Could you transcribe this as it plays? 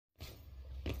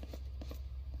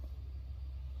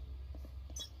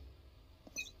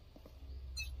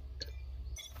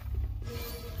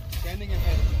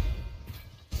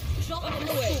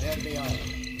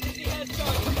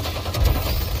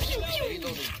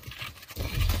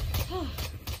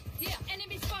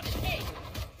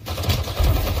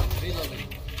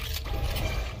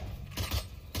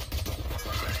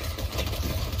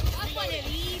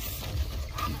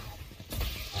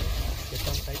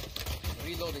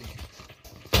Reloading.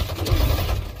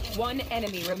 One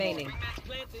enemy remaining.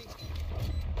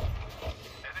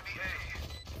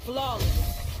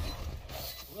 Flawless.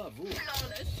 Bravo.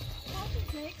 Flawless. What did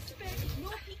they expect? No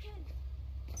peeking.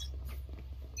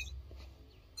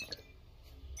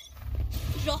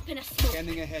 Drop in a smoke.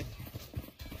 Scanning ahead.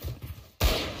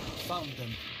 Found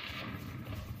them.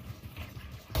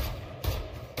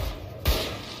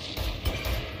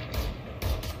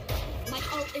 My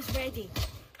ult is ready.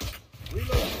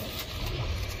 Reloading.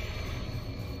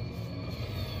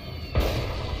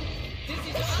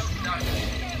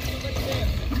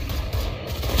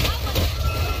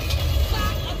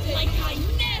 Like I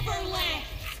never left.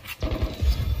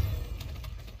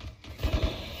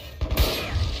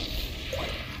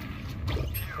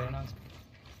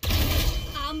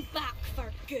 I'm back for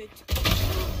good.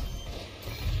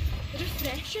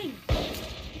 Refreshing.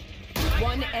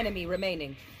 One enemy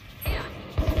remaining.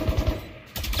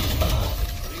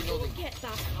 Don't get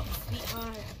back up,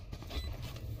 sweetheart.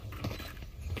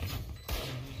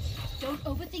 Don't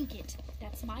overthink it.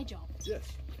 That's my job. Yes.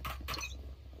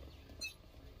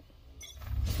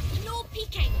 No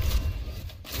peeking.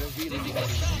 Revealing area.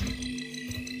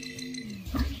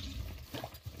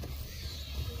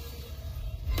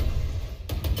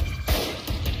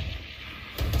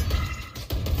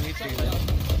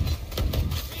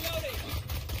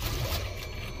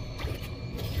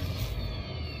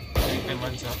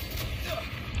 One's up.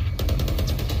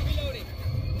 Reloading.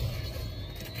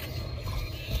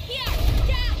 Here,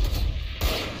 catch.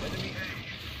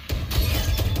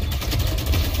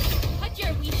 At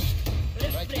your wish.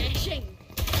 Refreshing.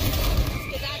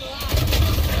 Skedaddle out.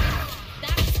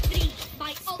 That's three.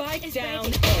 My ult Spike is down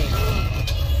ready. A.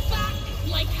 Back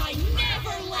like I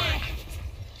never left.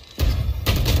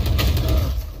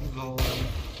 Go.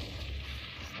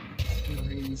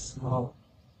 Nice. Wow.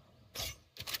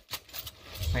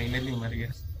 Finally मर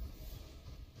गया.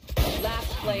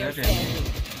 Last player That standing.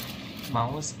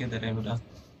 Mouse किधर है मेरा?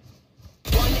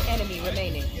 One enemy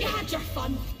remaining. You had your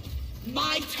fun.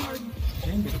 My turn.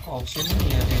 अरे मेरे को option ही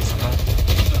नहीं आ रहा इसका.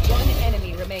 One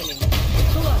enemy remaining.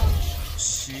 Clove.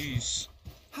 Sheesh.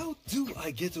 How do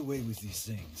I get away with these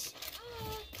things?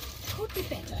 Could be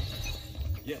better.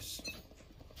 Yes.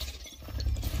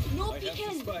 No I have the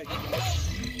peeking. spike.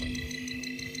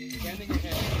 Scanning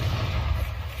ahead.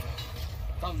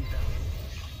 Vandal.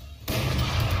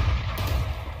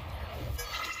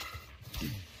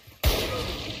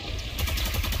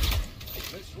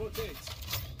 Let's rotate.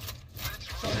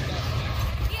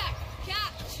 Here,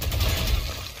 catch.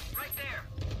 Right there.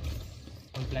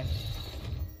 On plan.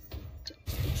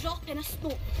 Drop in a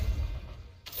smoke.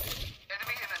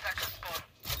 Enemy in attacker spawn.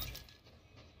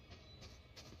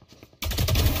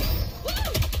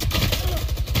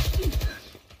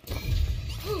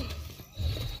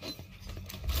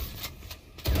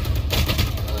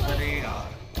 अरे यार.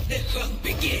 The hunt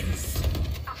begins.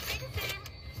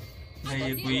 नहीं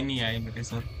ये कोई नहीं आए मेरे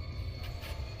साथ.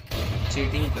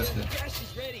 Cheating करते. Crash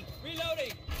is ready.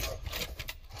 Reloading.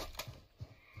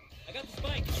 I got the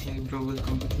spike. Bro will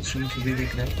competition से भी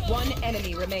दिख रहा है. One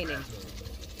enemy remaining.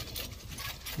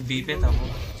 B पे था वो.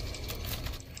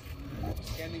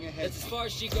 Scanning ahead. That's as far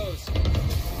as she goes.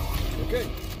 Okay.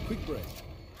 Quick break.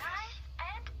 Nice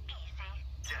and easy.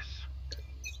 Yes.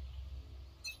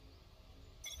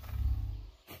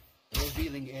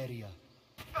 Revealing area.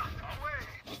 Away.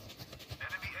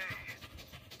 Enemy A.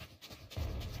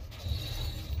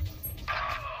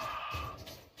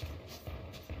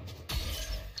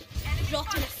 Drop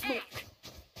in a smoke.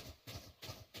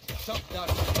 Shot down.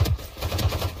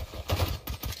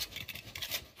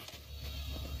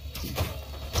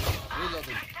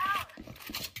 Reloading.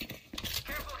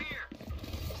 Careful here.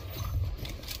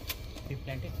 He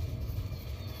planted.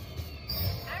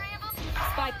 Variable.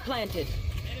 Spike planted.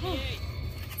 Enemy A.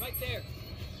 Right there.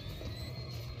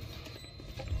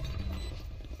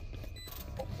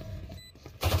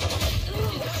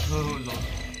 Oh lord.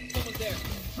 Someone's there.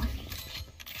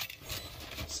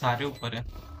 सारे ऊपर है.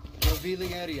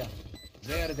 Revealing area.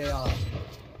 There they are.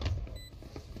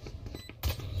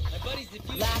 My buddy's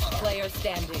defused. Last player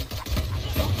standing.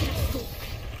 Drop in a smoke.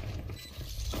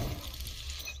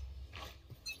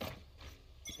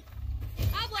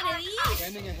 I want one of these.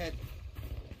 Scanning ahead.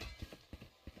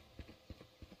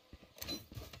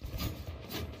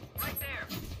 Right there.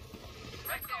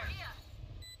 Right there.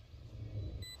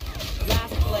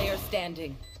 Last player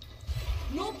standing.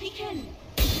 No peeking.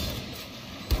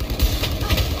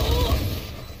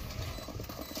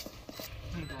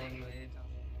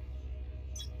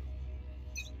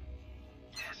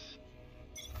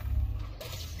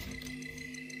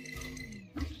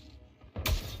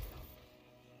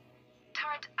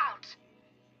 Turret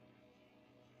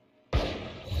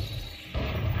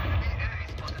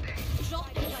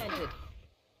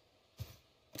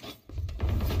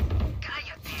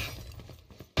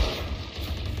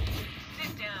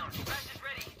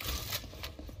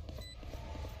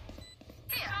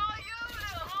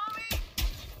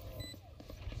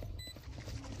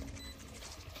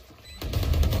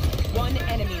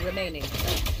remaining.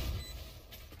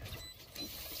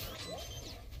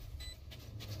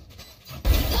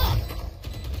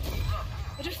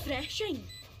 Refreshing.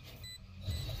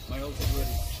 My ult is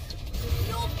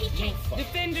ready. No peeking.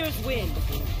 Defenders win.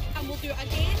 And we'll do it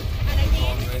again and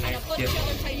again Oh, and a nice. bunch Yes. of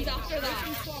other times after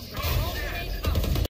that.